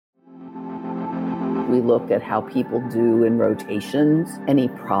We look at how people do in rotations, any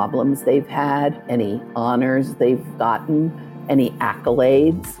problems they've had, any honors they've gotten, any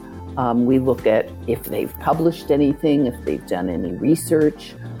accolades. We look at if they've published anything, if they've done any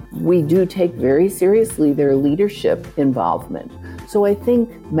research. We do take very seriously their leadership involvement. So I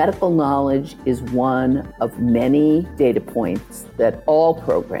think medical knowledge is one of many data points that all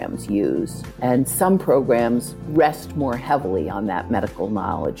programs use, and some programs rest more heavily on that medical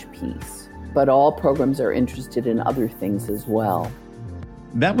knowledge piece. But all programs are interested in other things as well.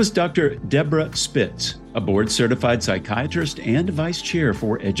 That was Dr. Deborah Spitz, a board-certified psychiatrist and vice chair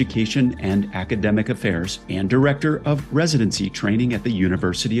for education and academic affairs and director of residency training at the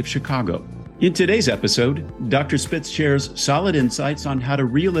University of Chicago. In today's episode, Dr. Spitz shares solid insights on how to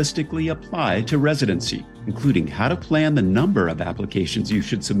realistically apply to residency, including how to plan the number of applications you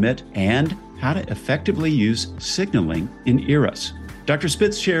should submit and how to effectively use signaling in ERAS. Dr.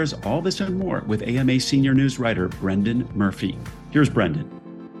 Spitz shares all this and more with AMA senior news writer Brendan Murphy. Here's Brendan.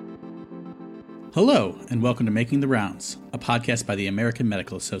 Hello, and welcome to Making the Rounds, a podcast by the American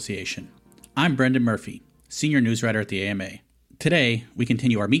Medical Association. I'm Brendan Murphy, senior news writer at the AMA. Today, we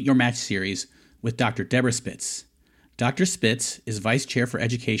continue our Meet Your Match series with Dr. Deborah Spitz. Dr. Spitz is Vice Chair for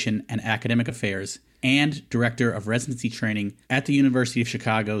Education and Academic Affairs and Director of Residency Training at the University of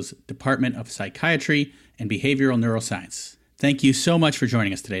Chicago's Department of Psychiatry and Behavioral Neuroscience. Thank you so much for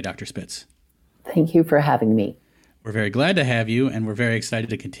joining us today, Dr. Spitz. Thank you for having me. We're very glad to have you, and we're very excited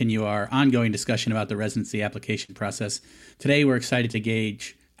to continue our ongoing discussion about the residency application process. Today, we're excited to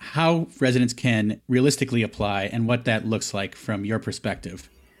gauge how residents can realistically apply and what that looks like from your perspective.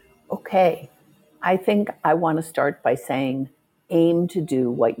 Okay. I think I want to start by saying, aim to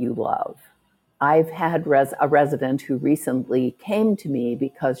do what you love. I've had a resident who recently came to me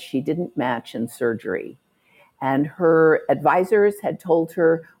because she didn't match in surgery. And her advisors had told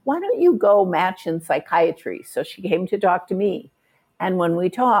her, why don't you go match in psychiatry? So she came to talk to me. And when we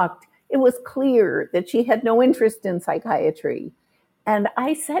talked, it was clear that she had no interest in psychiatry. And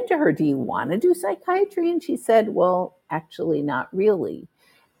I said to her, do you want to do psychiatry? And she said, well, actually, not really.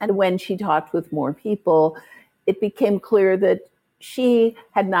 And when she talked with more people, it became clear that she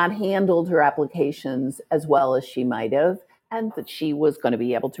had not handled her applications as well as she might have, and that she was going to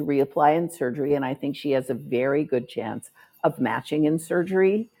be able to reapply in surgery. And I think she has a very good chance of matching in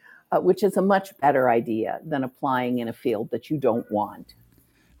surgery, which is a much better idea than applying in a field that you don't want.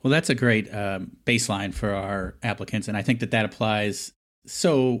 Well, that's a great baseline for our applicants, and I think that applies.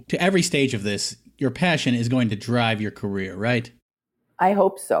 So to every stage of this, your passion is going to drive your career, right? I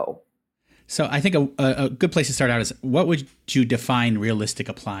hope so. So I think a good place to start out is, what would you define realistic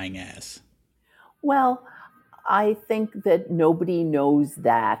applying as? Well, I think that nobody knows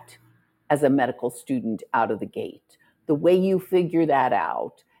that as a medical student out of the gate. The way you figure that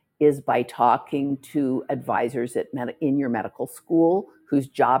out is by talking to advisors in your medical school whose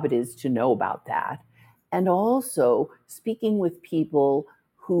job it is to know about that, and also speaking with people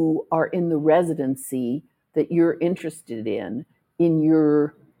who are in the residency that you're interested in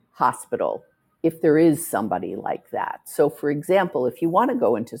your hospital, if there is somebody like that. So for example, if you want to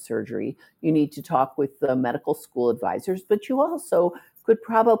go into surgery, you need to talk with the medical school advisors, but you also could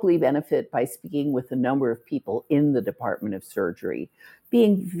probably benefit by speaking with a number of people in the Department of Surgery,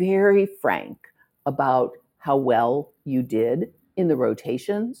 being very frank about how well you did in the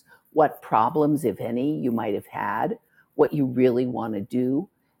rotations, what problems, if any, you might have had, what you really want to do.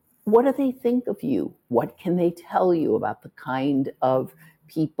 What do they think of you? What can they tell you about the kind of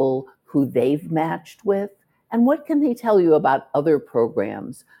people who they've matched with? And what can they tell you about other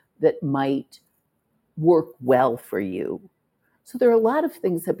programs that might work well for you? So there are a lot of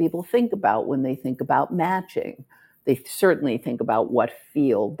things that people think about when they think about matching. They certainly think about what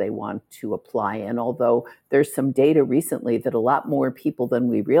field they want to apply in, although there's some data recently that a lot more people than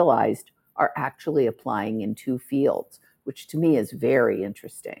we realized are actually applying in two fields, which to me is very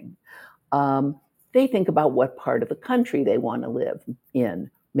interesting. They think about what part of the country they want to live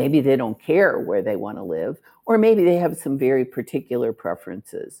in. Maybe they don't care where they want to live, or maybe they have some very particular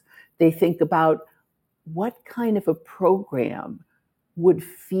preferences. They think about what kind of a program would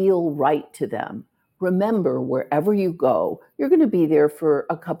feel right to them. Remember, wherever you go, you're going to be there for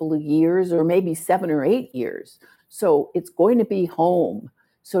a couple of years or maybe 7 or 8 years. So it's going to be home.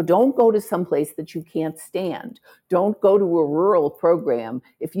 So don't go to some place that you can't stand. Don't go to a rural program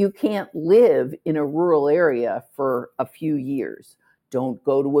if you can't live in a rural area for a few years. Don't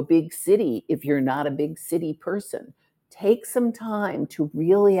go to a big city if you're not a big city person. Take some time to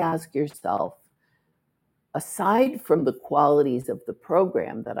really ask yourself, aside from the qualities of the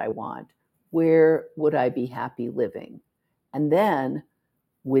program that I want, where would I be happy living? And then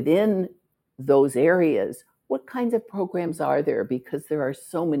within those areas, what kinds of programs are there? Because there are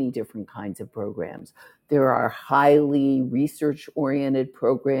so many different kinds of programs. There are highly research-oriented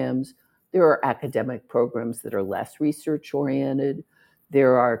programs. There are academic programs that are less research-oriented.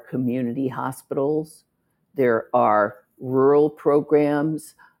 There are community hospitals. There are rural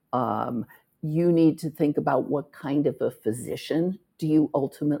programs. You need to think about what kind of a physician do you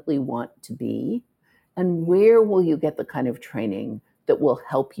ultimately want to be, and where will you get the kind of training that will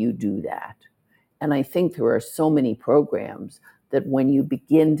help you do that. And I think there are so many programs that when you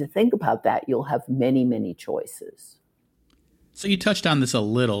begin to think about that, you'll have many, many choices. So you touched on this a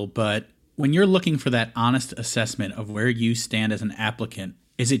little, but when you're looking for that honest assessment of where you stand as an applicant,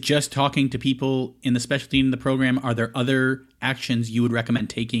 is it just talking to people in the specialty in the program? Are there other actions you would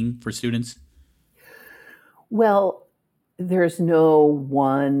recommend taking for students? Well, there's no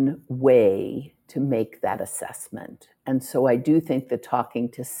one way to make that assessment. And so I do think that talking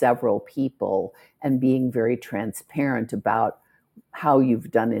to several people and being very transparent about how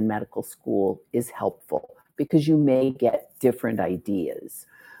you've done in medical school is helpful, because you may get different ideas.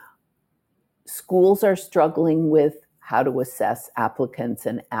 Schools are struggling with how to assess applicants,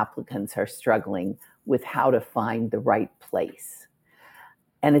 and applicants are struggling with how to find the right place.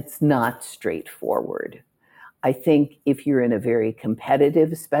 And it's not straightforward. I think if you're in a very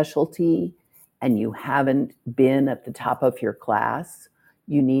competitive specialty and you haven't been at the top of your class,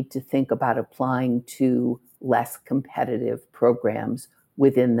 you need to think about applying to less competitive programs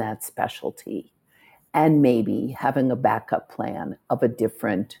within that specialty, and maybe having a backup plan of a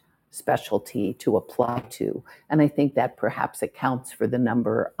different specialty to apply to. And I think that perhaps accounts for the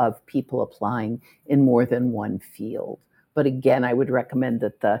number of people applying in more than one field. But again, I would recommend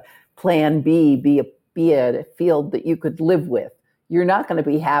that the plan B be a field that you could live with. You're not going to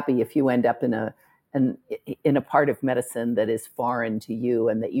be happy if you end up in a part of medicine that is foreign to you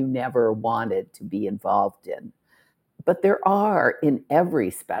and that you never wanted to be involved in. But there are, in every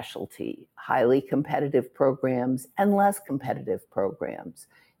specialty, highly competitive programs and less competitive programs.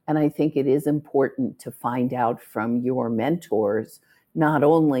 And I think it is important to find out from your mentors, not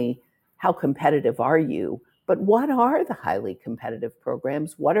only how competitive are you, but what are the highly competitive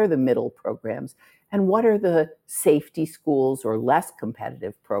programs? What are the middle programs? And what are the safety schools or less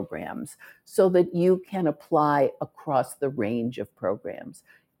competitive programs, so that you can apply across the range of programs?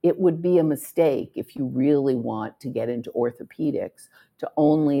 It would be a mistake, if you really want to get into orthopedics, to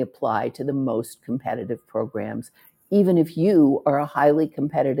only apply to the most competitive programs, even if you are a highly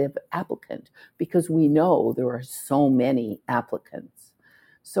competitive applicant, because we know there are so many applicants.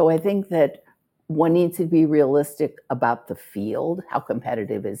 So I think that one needs to be realistic about the field. How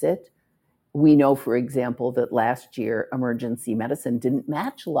competitive is it? We know, for example, that last year emergency medicine didn't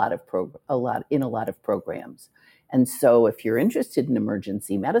match in a lot of programs. And so if you're interested in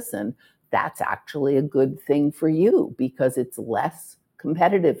emergency medicine, that's actually a good thing for you, because it's less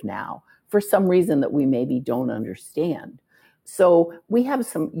competitive now for some reason that we maybe don't understand. So we have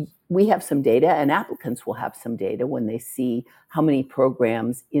some data, and applicants will have some data when they see how many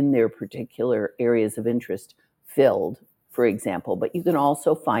programs in their particular areas of interest filled, for example. But you can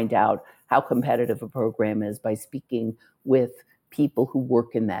also find out how competitive a program is by speaking with people who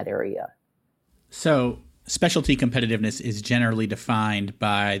work in that area. So specialty competitiveness is generally defined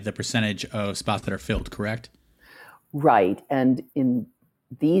by the percentage of spots that are filled, correct? Right. And in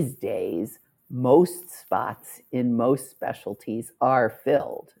these days, most spots in most specialties are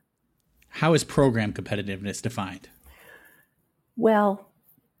filled. How is program competitiveness defined? Well,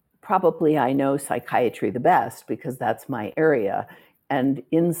 probably I know psychiatry the best because that's my area. And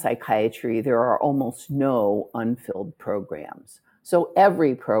in psychiatry, there are almost no unfilled programs. So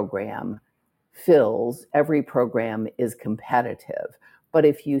every program fills, every program is competitive. But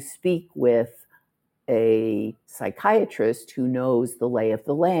if you speak with a psychiatrist who knows the lay of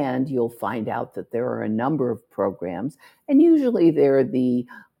the land, you'll find out that there are a number of programs, and usually they're the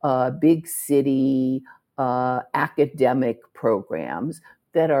big city academic programs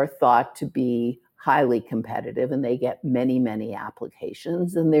that are thought to be highly competitive, and they get many, many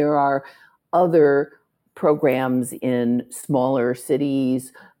applications. And there are other programs in smaller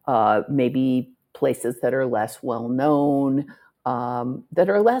cities, maybe places that are less well known, that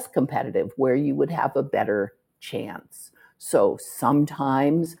are less competitive, where you would have a better chance. So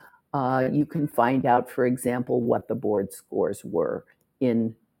sometimes you can find out, for example, what the board scores were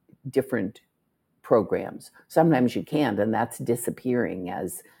in different programs. Sometimes you can't, and that's disappearing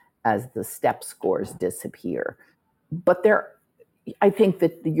as the step scores disappear. But I think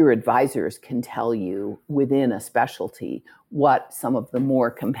that your advisors can tell you within a specialty what some of the more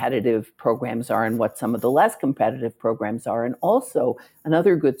competitive programs are and what some of the less competitive programs are. And also,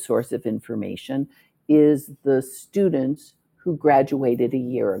 another good source of information is the students who graduated a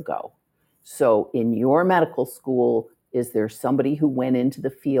year ago. So, in your medical school, is there somebody who went into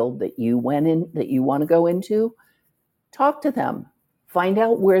the field that you want to go into? Talk to them. Find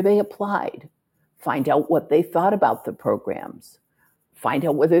out where they applied. Find out what they thought about the programs. Find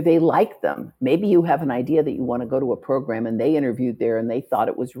out whether they like them. Maybe you have an idea that you want to go to a program and they interviewed there and they thought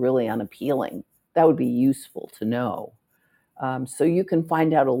it was really unappealing. That would be useful to know. So you can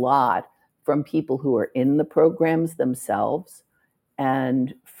find out a lot from people who are in the programs themselves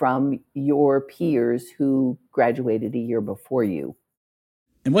and from your peers who graduated a year before you.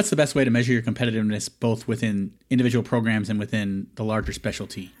 And what's the best way to measure your competitiveness both within individual programs and within the larger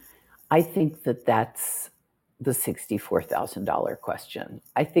specialty? I think that that's the $64,000 question.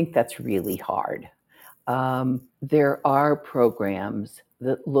 I think that's really hard. There are programs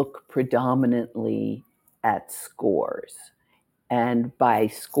that look predominantly at scores. And by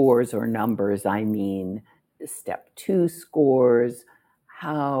scores or numbers, I mean step 2 scores,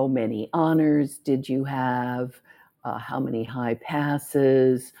 how many honors did you have, how many high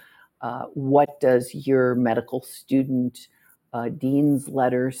passes, what does your medical student dean's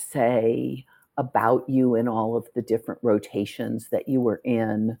letter say about you in all of the different rotations that you were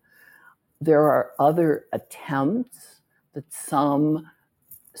in. There are other attempts that some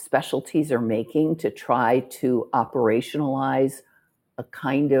specialties are making to try to operationalize a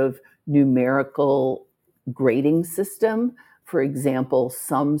kind of numerical grading system. For example,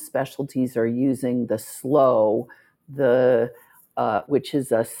 some specialties are using the SLO, which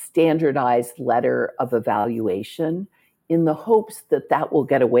is a standardized letter of evaluation, in the hopes that that will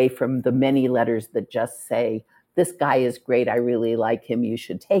get away from the many letters that just say, this guy is great, I really like him, you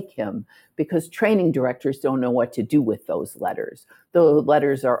should take him, because training directors don't know what to do with those letters. The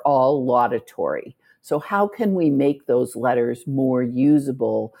letters are all laudatory. So how can we make those letters more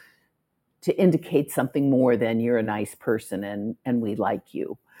usable to indicate something more than you're a nice person and we like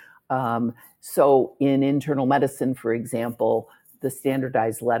you? So in internal medicine, for example, the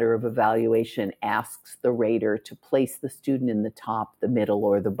standardized letter of evaluation asks the rater to place the student in the top, the middle,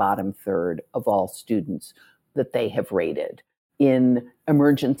 or the bottom third of all students that they have rated. In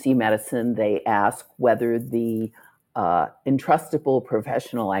emergency medicine, they ask whether the entrustable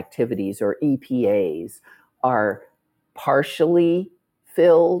professional activities, or EPAs, are partially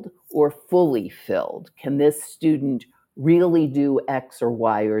filled or fully filled. Can this student really do X or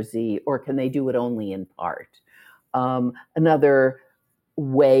Y or Z, or can they do it only in part? Another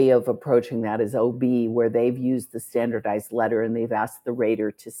way of approaching that is OB, where they've used the standardized letter and they've asked the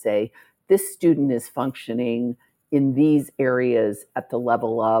rater to say, this student is functioning in these areas at the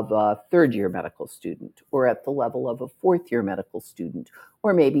level of a third-year medical student, or at the level of a fourth-year medical student,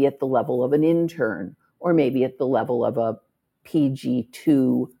 or maybe at the level of an intern, or maybe at the level of a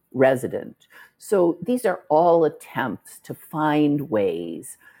PG2 resident. So these are all attempts to find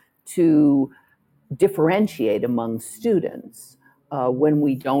ways to differentiate among students when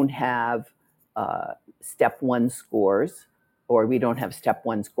we don't have step 1 scores, or we don't have step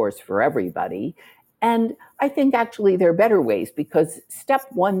 1 scores for everybody. And I think actually there are better ways, because step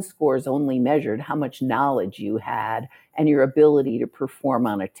 1 scores only measured how much knowledge you had and your ability to perform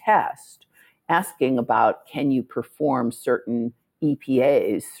on a test. Asking about, can you perform certain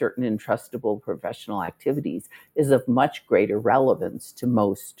EPAs, certain entrustable professional activities, is of much greater relevance to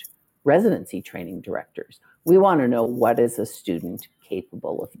most residency training directors. We want to know, what is a student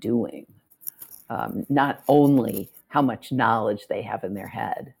capable of doing, not only how much knowledge they have in their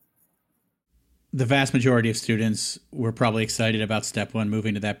head. The vast majority of students were probably excited about step 1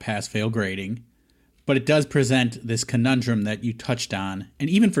 moving to that pass-fail grading, but it does present this conundrum that you touched on, and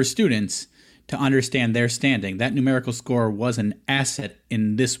even for students to understand their standing. That numerical score was an asset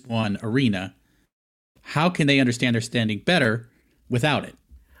in this one arena. How can they understand their standing better without it?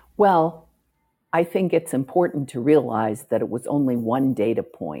 Well, I think it's important to realize that it was only one data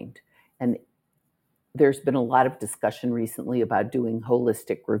point. And there's been a lot of discussion recently about doing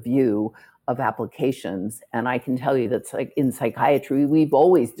holistic review of applications. And I can tell you that in psychiatry, we've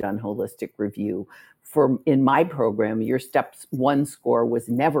always done holistic review. In my program, your step 1 score was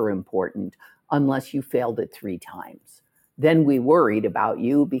never important unless you failed it 3 times. Then we worried about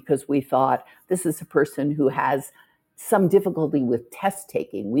you, because we thought, this is a person who has some difficulty with test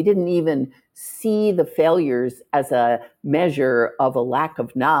taking. We didn't even see the failures as a measure of a lack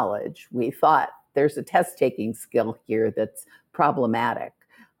of knowledge. We thought, there's a test taking skill here that's problematic.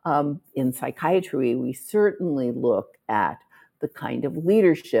 In psychiatry, we certainly look at the kind of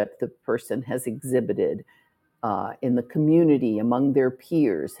leadership the person has exhibited in the community, among their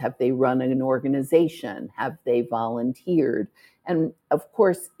peers. Have they run an organization? Have they volunteered? And of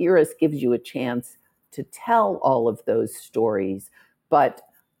course, ERAS gives you a chance to tell all of those stories, but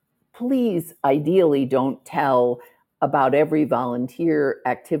please, ideally, don't tell about every volunteer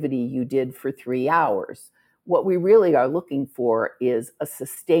activity you did for 3 hours. What we really are looking for is a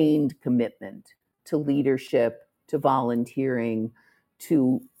sustained commitment to leadership, to volunteering,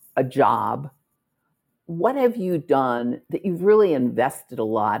 to a job. What have you done that you've really invested a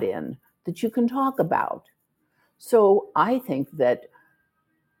lot in that you can talk about? So I think that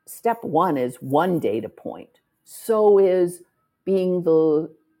step one is one data point. So is being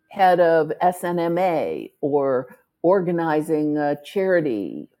the head of SNMA or organizing a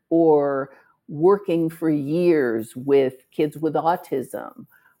charity or working for years with kids with autism.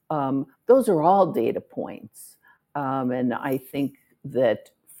 Those are all data points. And I think that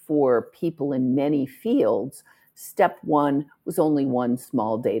for people in many fields, step one was only one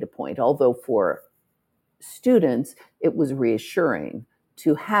small data point, although for students, it was reassuring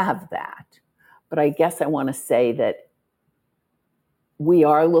to have that. But I guess I want to say that we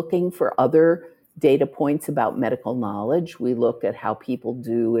are looking for other data points about medical knowledge. We look at how people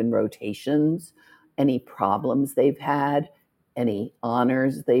do in rotations, any problems they've had, any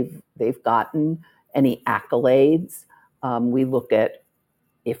honors they've gotten, any accolades. We look at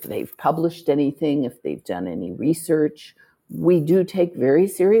if they've published anything, if they've done any research. We do take very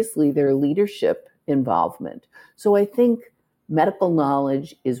seriously their leadership involvement. So I think medical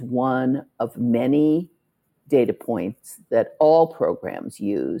knowledge is one of many data points that all programs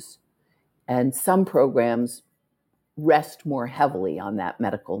use. And some programs rest more heavily on that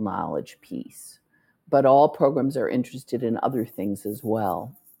medical knowledge piece. But all programs are interested in other things as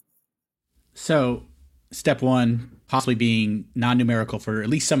well. So step one, possibly being non-numerical for at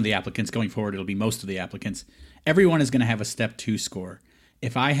least some of the applicants. Going forward, it'll be most of the applicants. Everyone is going to have a step two score.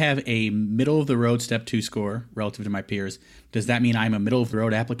 If I have a middle-of-the-road step two score relative to my peers, does that mean I'm a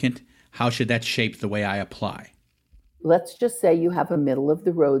middle-of-the-road applicant? How should that shape the way I apply? Let's just say you have a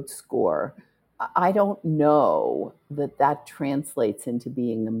middle-of-the-road score. I don't know that that translates into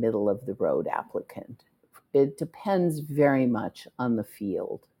being a middle-of-the-road applicant. It depends very much on the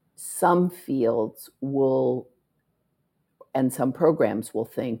field. Some fields will, and some programs will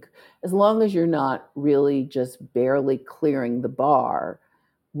think, as long as you're not really just barely clearing the bar,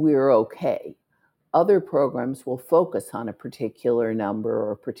 we're okay. Other programs will focus on a particular number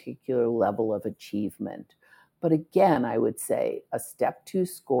or a particular level of achievement. But again, I would say a step two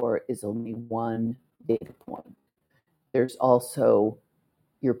score is only one data point. There's also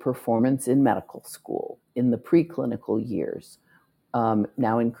your performance in medical school, in the preclinical years.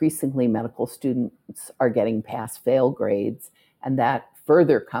 Now, increasingly, medical students are getting pass-fail grades, and that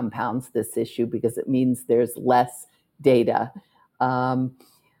further compounds this issue because it means there's less data.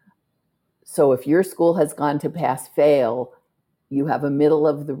 So if your school has gone to pass-fail, you have a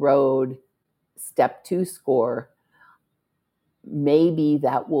middle-of-the-road step two score. Maybe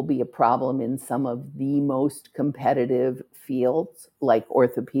that will be a problem in some of the most competitive fields like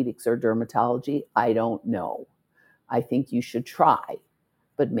orthopedics or dermatology. I don't know. I think you should try,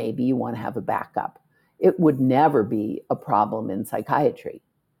 but maybe you want to have a backup. It would never be a problem in psychiatry.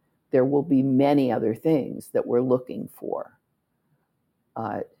 There will be many other things that we're looking for.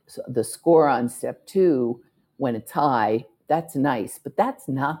 So the score on step two, when it's high, that's nice, but that's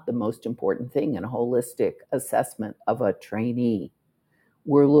not the most important thing in a holistic assessment of a trainee.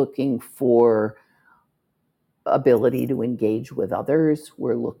 We're looking for ability to engage with others.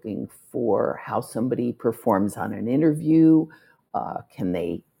 We're looking for how somebody performs on an interview. Can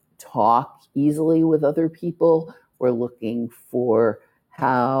they talk easily with other people? We're looking for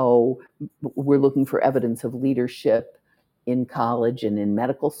evidence of leadership in college and in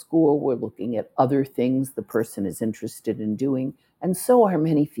medical school. We're looking at other things the person is interested in doing, and so are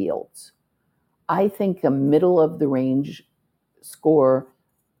many fields. I think a middle of the range score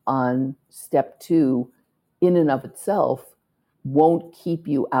on step two in and of itself won't keep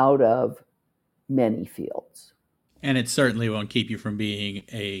you out of many fields. And it certainly won't keep you from being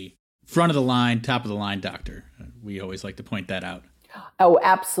a front of the line, top of the line doctor. We always like to point that out. Oh,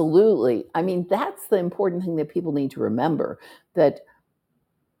 absolutely. I mean, that's the important thing that people need to remember, that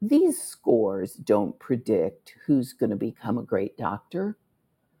these scores don't predict who's going to become a great doctor.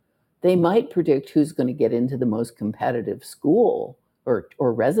 They might predict who's going to get into the most competitive school or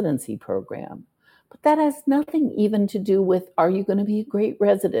residency program. But that has nothing even to do with, are you going to be a great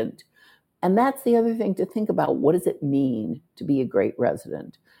resident? And that's the other thing to think about. What does it mean to be a great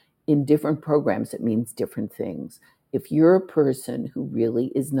resident? In different programs, it means different things. If you're a person who really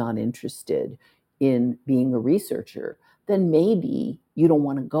is not interested in being a researcher, then maybe you don't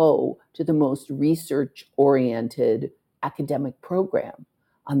want to go to the most research-oriented academic program.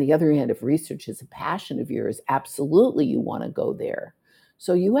 On the other hand, if research is a passion of yours, absolutely you want to go there.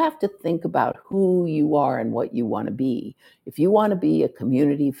 So you have to think about who you are and what you want to be. If you want to be a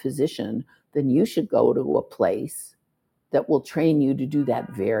community physician, then you should go to a place that will train you to do that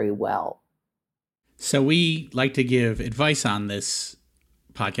very well. So we like to give advice on this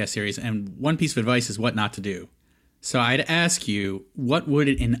podcast series, and one piece of advice is what not to do. So I'd ask you, what would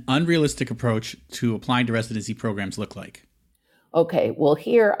an unrealistic approach to applying to residency programs look like? Okay, well,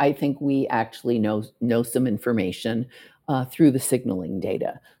 here I think we actually know some information through the signaling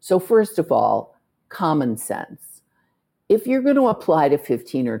data. So first of all, common sense. If you're going to apply to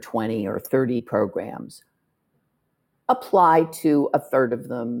 15 or 20 or 30 programs, apply to a third of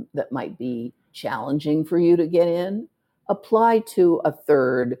them that might be challenging for you to get in. Apply to a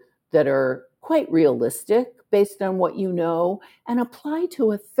third that are quite realistic based on what you know, and apply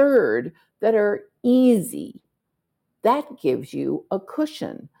to a third that are easy. That gives you a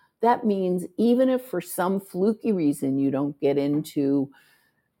cushion. That means even if for some fluky reason you don't get into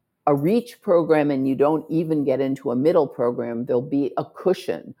a reach program and you don't even get into a middle program, there'll be a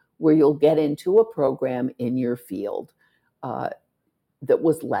cushion where you'll get into a program in your field that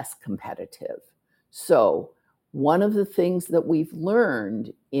was less competitive. So one of the things that we've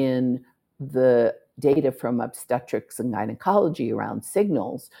learned in the data from obstetrics and gynecology around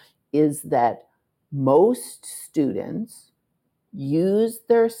signals is that most students use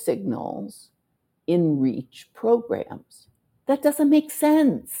their signals in reach programs. That doesn't make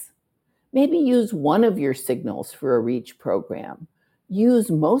sense. Maybe use one of your signals for a reach program. Use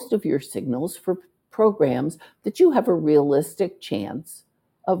most of your signals for programs that you have a realistic chance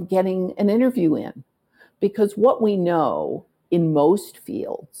of getting an interview in. Because what we know in most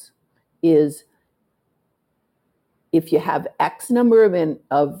fields is if you have X number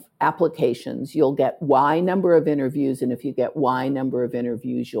of applications, you'll get Y number of interviews. And if you get Y number of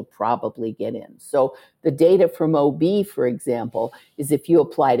interviews, you'll probably get in. So the data from OB, for example, is if you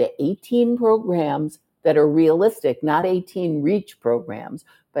apply to 18 programs that are realistic, not 18 reach programs,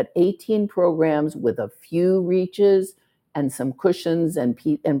 but 18 programs with a few reaches and some cushions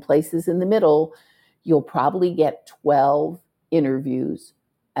and places in the middle, you'll probably get 12 interviews,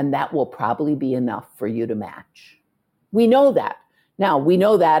 and that will probably be enough for you to match. We know that. Now, we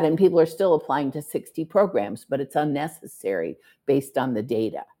know that, and people are still applying to 60 programs, but it's unnecessary based on the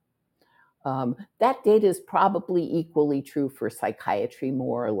data. That data is probably equally true for psychiatry,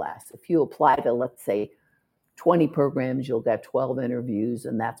 more or less. If you apply to, let's say, 20 programs, you'll get 12 interviews,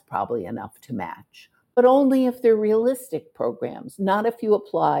 and that's probably enough to match. But only if they're realistic programs, not if you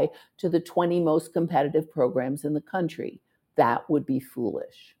apply to the 20 most competitive programs in the country. That would be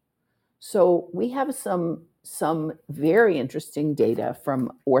foolish. So we have some very interesting data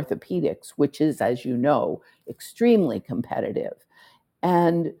from orthopedics, which is, as you know, extremely competitive.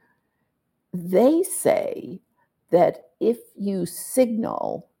 And they say that if you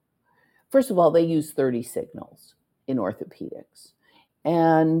signal, first of all, they use 30 signals in orthopedics.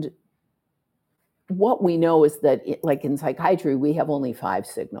 And what we know is that, like in psychiatry, we have only 5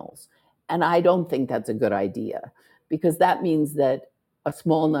 signals. And I don't think that's a good idea, because that means that a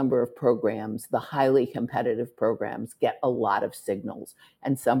small number of programs, the highly competitive programs, get a lot of signals,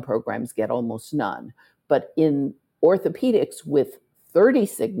 and some programs get almost none. But in orthopedics, with 30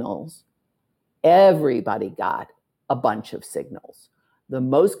 signals, everybody got a bunch of signals. The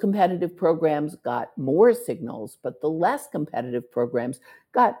most competitive programs got more signals, but the less competitive programs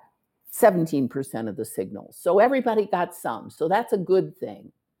got 17% of the signals. So everybody got some. So that's a good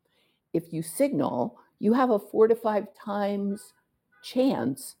thing. If you signal, you have a 4 to 5 times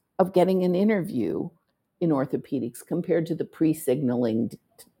chance of getting an interview in orthopedics compared to the pre-signaling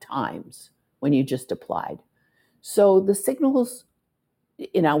times when you just applied. So the signals,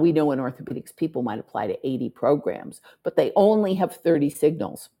 we know in orthopedics people might apply to 80 programs, but they only have 30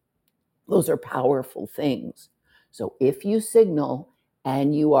 signals. Those are powerful things. So if you signal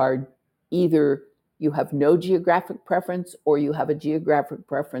and you are either you have no geographic preference or you have a geographic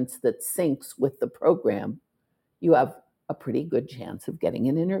preference that syncs with the program, you have a pretty good chance of getting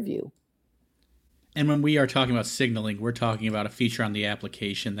an interview. And when we are talking about signaling, we're talking about a feature on the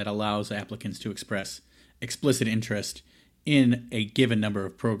application that allows applicants to express explicit interest in a given number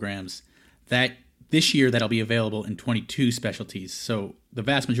of programs. That this year, that'll be available in 22 specialties. So the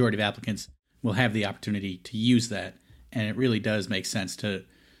vast majority of applicants will have the opportunity to use that. And it really does make sense to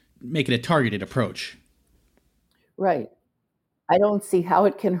make it a targeted approach. Right. I don't see how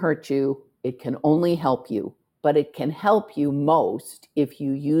it can hurt you. It can only help you. but it can help you most if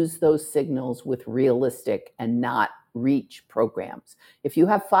you use those signals with realistic and not reach programs. If you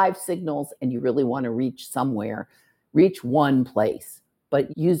have 5 signals and you really want to reach somewhere, reach one place,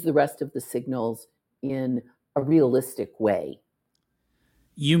 but use the rest of the signals in a realistic way.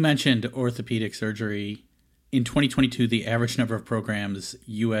 You mentioned orthopedic surgery. In 2022, the average number of programs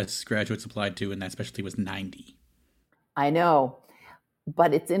U.S. graduates applied to in that specialty was 90. I know,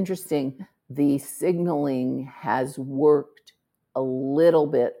 but it's interesting. The signaling has worked a little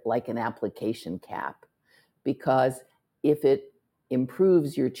bit like an application cap, because if it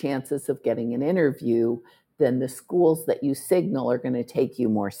improves your chances of getting an interview, then the schools that you signal are going to take you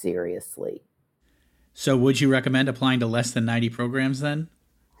more seriously. So would you recommend applying to less than 90 programs then?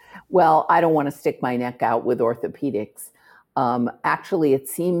 Well, I don't want to stick my neck out with orthopedics. Actually, it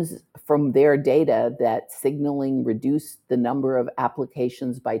seems from their data that signaling reduced the number of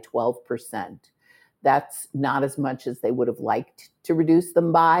applications by 12%. That's not as much as they would have liked to reduce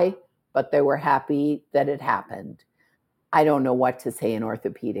them by, but they were happy that it happened. I don't know what to say in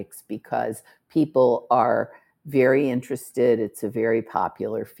orthopedics because people are very interested. It's a very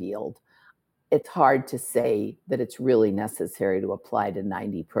popular field. It's hard to say that it's really necessary to apply to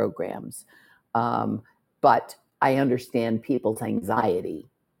 90 programs. But I understand people's anxiety.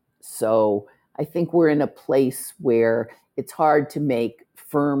 So I think we're in a place where it's hard to make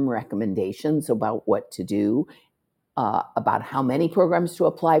firm recommendations about what to do, about how many programs to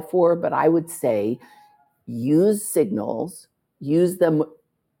apply for. But I would say use signals, use them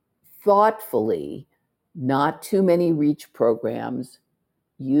thoughtfully, not too many reach programs.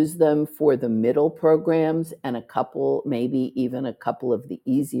 Use them for the middle programs and a couple, maybe even a couple of the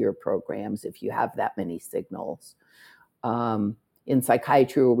easier programs if you have that many signals. In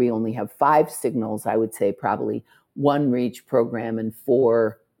psychiatry, where we only have 5 signals, I would say probably 1 reach program and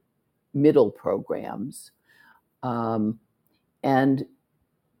 4 middle programs. And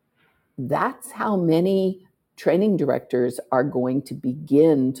that's how many training directors are going to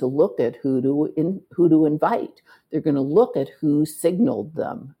begin to look at who to invite. They're going to look at who signaled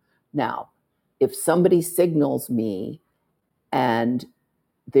them. Now, if somebody signals me and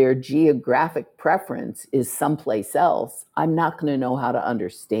their geographic preference is someplace else, I'm not going to know how to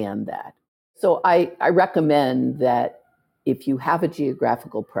understand that. So I recommend that if you have a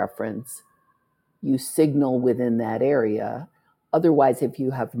geographical preference, you signal within that area. Otherwise, if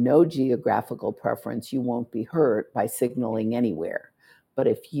you have no geographical preference, you won't be hurt by signaling anywhere. But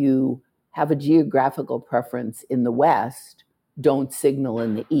if you have a geographical preference in the West, don't signal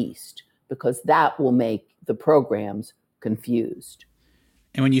in the East, because that will make the programs confused.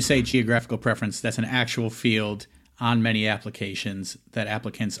 And when you say geographical preference, that's an actual field on many applications that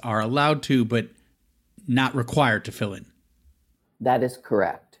applicants are allowed to, but not required to fill in. That is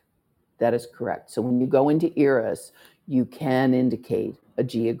correct. That is correct. So when you go into ERAS, you can indicate a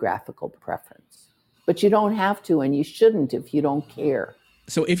geographical preference. But you don't have to, and you shouldn't if you don't care.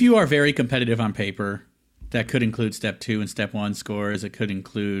 So if you are very competitive on paper, that could include Step 2 and Step 1 scores. It could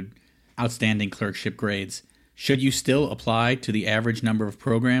include outstanding clerkship grades. Should you still apply to the average number of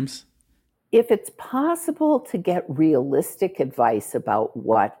programs? If it's possible to get realistic advice about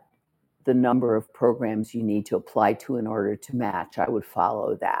what the number of programs you need to apply to in order to match, I would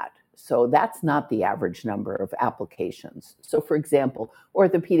follow that. So that's not the average number of applications. So for example,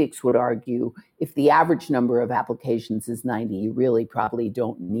 orthopedics would argue if the average number of applications is 90, you really probably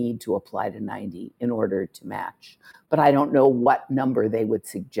don't need to apply to 90 in order to match. But I don't know what number they would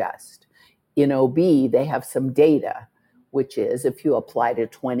suggest. In OB, they have some data, which is if you apply to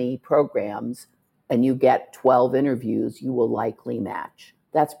 20 programs and you get 12 interviews, you will likely match.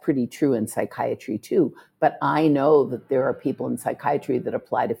 That's pretty true in psychiatry too. But I know that there are people in psychiatry that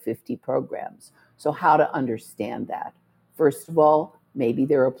apply to 50 programs. So how to understand that? First of all, maybe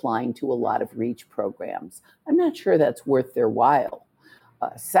they're applying to a lot of reach programs. I'm not sure that's worth their while.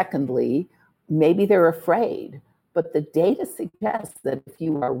 Secondly, maybe they're afraid. But the data suggests that if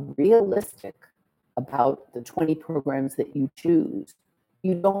you are realistic about the 20 programs that you choose,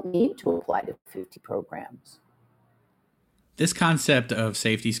 you don't need to apply to 50 programs. This concept of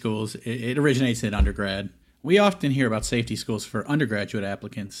safety schools, it originates in undergrad. We often hear about safety schools for undergraduate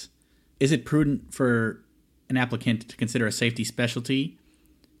applicants. Is it prudent for an applicant to consider a safety specialty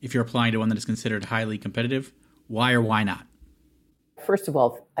if you're applying to one that is considered highly competitive? Why or why not? First of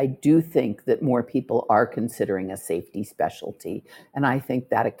all, I do think that more people are considering a safety specialty, and I think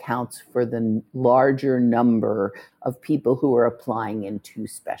that accounts for the larger number of people who are applying in 2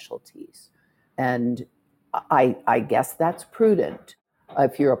 specialties. And I guess that's prudent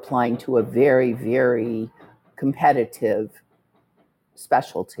if you're applying to a very, very competitive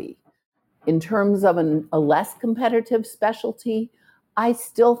specialty. In terms of a less competitive specialty, I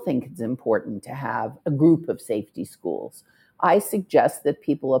still think it's important to have a group of safety schools. I suggest that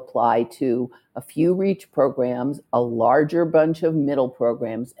people apply to a few REACH programs, a larger bunch of middle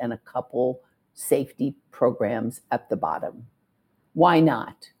programs, and a couple safety programs at the bottom. Why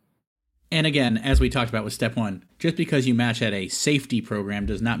not? And again, as we talked about with step one, just because you match at a safety program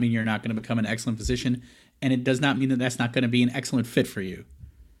does not mean you're not going to become an excellent physician, and it does not mean that that's not going to be an excellent fit for you.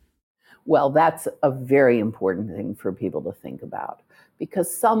 Well, that's a very important thing for people to think about,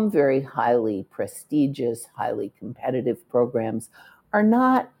 because some very highly prestigious, highly competitive programs are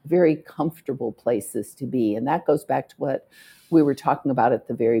not very comfortable places to be. And that goes back to what we were talking about at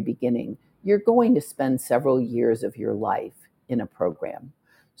the very beginning. You're going to spend several years of your life in a program.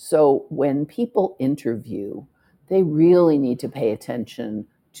 So when people interview, they really need to pay attention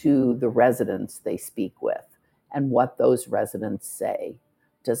to the residents they speak with and what those residents say.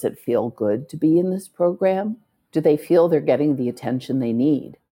 Does it feel good to be in this program? Do they feel they're getting the attention they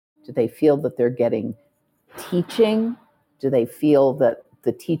need? Do they feel that they're getting teaching? Do they feel that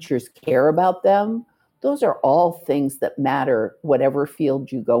the teachers care about them? Those are all things that matter, whatever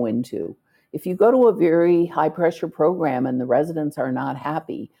field you go into. If you go to a very high pressure program and the residents are not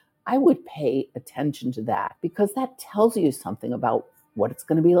happy, I would pay attention to that, because that tells you something about what it's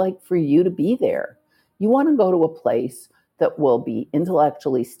going to be like for you to be there. You want to go to a place that will be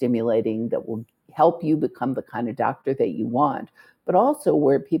intellectually stimulating, that will help you become the kind of doctor that you want, but also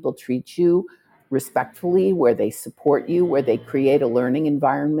where people treat you respectfully, where they support you, where they create a learning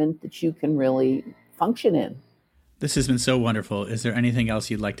environment that you can really function in. This has been so wonderful. Is there anything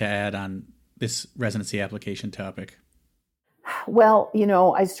else you'd like to add on this residency application topic? Well,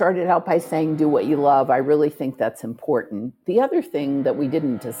 I started out by saying do what you love. I really think that's important. The other thing that we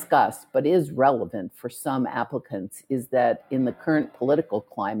didn't discuss, but is relevant for some applicants, is that in the current political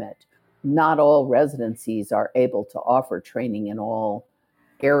climate, not all residencies are able to offer training in all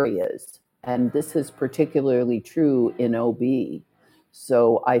areas. And this is particularly true in OB.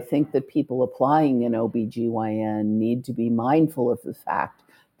 So I think that people applying in OBGYN need to be mindful of the fact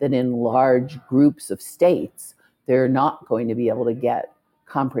that in large groups of states, they're not going to be able to get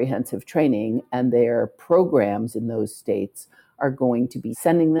comprehensive training, and their programs in those states are going to be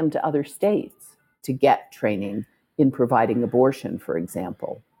sending them to other states to get training in providing abortion, for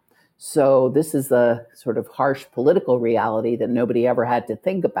example. So this is a sort of harsh political reality that nobody ever had to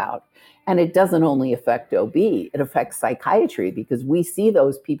think about. And it doesn't only affect OB, it affects psychiatry, because we see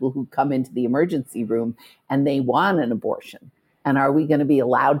those people who come into the emergency room and they want an abortion. And are we going to be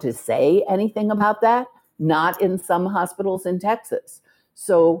allowed to say anything about that? Not in some hospitals in Texas.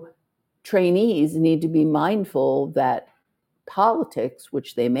 So trainees need to be mindful that politics,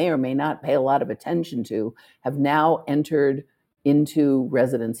 which they may or may not pay a lot of attention to, have now entered into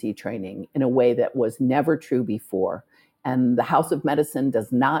residency training in a way that was never true before. And the House of Medicine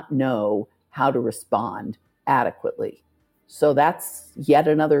does not know how to respond adequately. So that's yet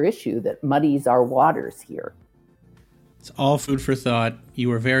another issue that muddies our waters here. It's all food for thought. You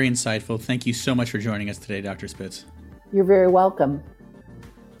were very insightful. Thank you so much for joining us today, Dr. Spitz. You're very welcome.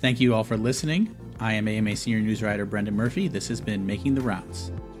 Thank you all for listening. I am AMA Senior News Writer Brendan Murphy. This has been Making the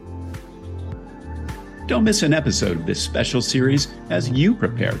Rounds. Don't miss an episode of this special series as you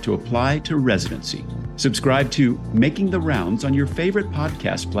prepare to apply to residency. Subscribe to Making the Rounds on your favorite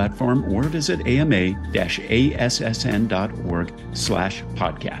podcast platform or visit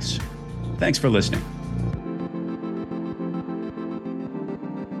ama-assn.org/podcasts. Thanks for listening.